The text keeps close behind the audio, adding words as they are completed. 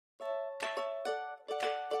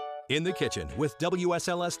In the Kitchen with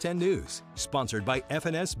WSLS 10 News, sponsored by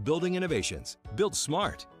F&S Building Innovations. Build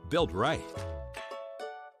smart, build right.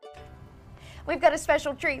 We've got a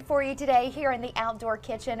special treat for you today here in the Outdoor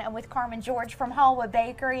Kitchen and with Carmen George from Hallwood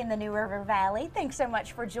Bakery in the New River Valley. Thanks so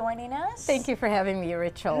much for joining us. Thank you for having me,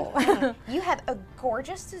 Rachel. You have a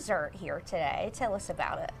gorgeous dessert here today. Tell us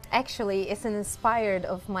about it. Actually, it's inspired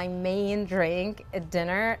of my main drink at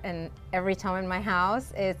dinner and every time in my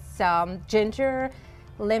house. It's ginger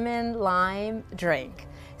lemon lime drink.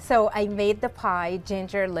 So I made the pie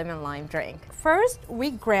ginger lemon lime drink. First,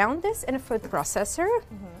 we ground this in a food processor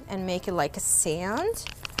and make it like a sand.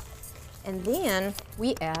 And then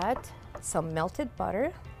we add some melted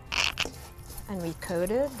butter and we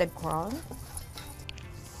coated the ground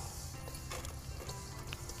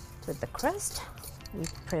with the crust. We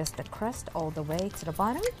press the crust all the way to the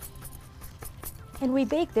bottom. And we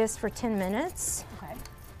bake this for 10 minutes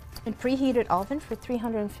in preheated oven for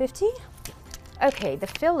 350. Okay, the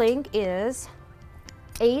filling is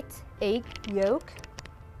 8 egg yolk.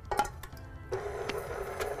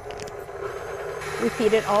 We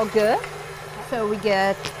feed it all good. So we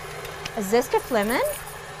get a zest of lemon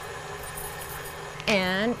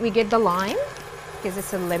and we get the lime because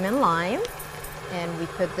it's a lemon lime. And we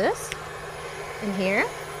put this in here.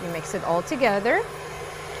 We mix it all together.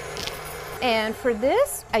 And for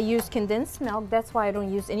this, I use condensed milk. That's why I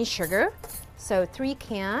don't use any sugar. So 3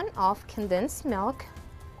 cans of condensed milk.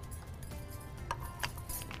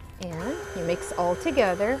 And you mix all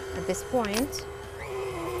together. At this point,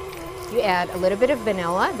 you add a little bit of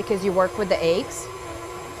vanilla because you work with the eggs.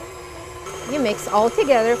 You mix all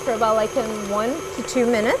together for about like in 1 to 2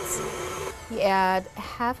 minutes. You add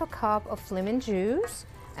half a cup of lemon juice.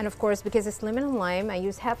 And of course, because it's lemon and lime, I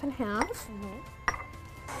use half and half.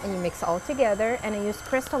 And you mix all together, and I use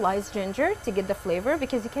crystallized ginger to get the flavor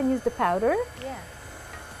because you can use the powder. Yeah.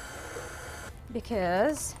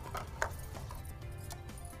 Because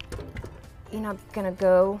you're not gonna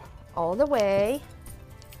go all the way.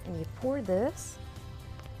 And you pour this.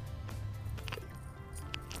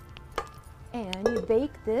 And you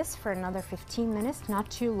bake this for another 15 minutes, not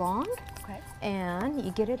too long. Okay. And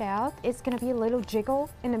you get it out. It's gonna be a little jiggle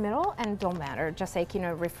in the middle, and don't matter. Just like,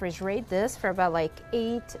 refrigerate this for about like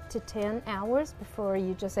 8 to 10 hours before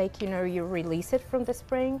you just like, you release it from the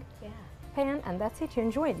spring pan, and that's it. You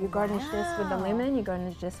enjoy it. You garnish this with the lemon. You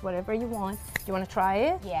garnish this whatever you want. You want to try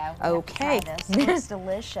it? Yeah. Okay. Try this. It looks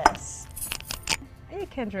delicious. You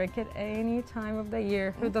can drink it any time of the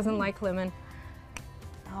year. Who doesn't like lemon?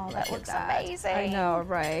 Oh, that looks amazing. I know,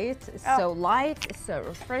 right? It's so light, it's so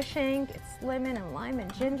refreshing. It's lemon and lime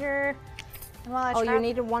and ginger. Well, you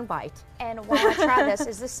needed 1 bite. And while I try this,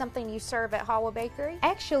 is this something you serve at Hallwood Bakery?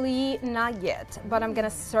 Actually, not yet, but I'm gonna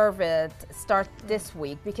serve it start this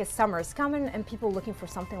week because summer is coming and people are looking for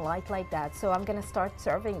something light like that. So I'm gonna start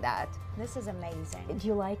serving that. This is amazing. Do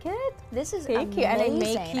you like it? This is Thank you. And I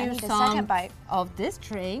make you the some second bite of this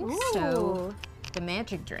drink. Ooh. So the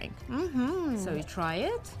magic drink. So you try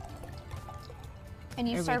it. And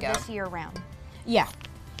you serve this year round? Yeah.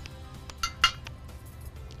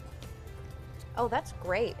 Oh, that's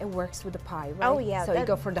great. It works with the pie, right? Oh, yeah. So you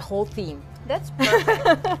go for the whole theme. That's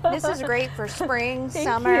perfect. This is great for spring,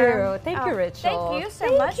 summer. Thank you, Rachel. Thank you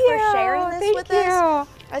so much for sharing this with us.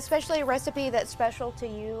 Thank Especially a recipe that's special to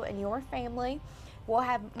you and your family. We'll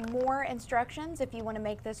have more instructions if you want to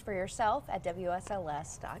make this for yourself at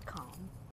WSLS.com.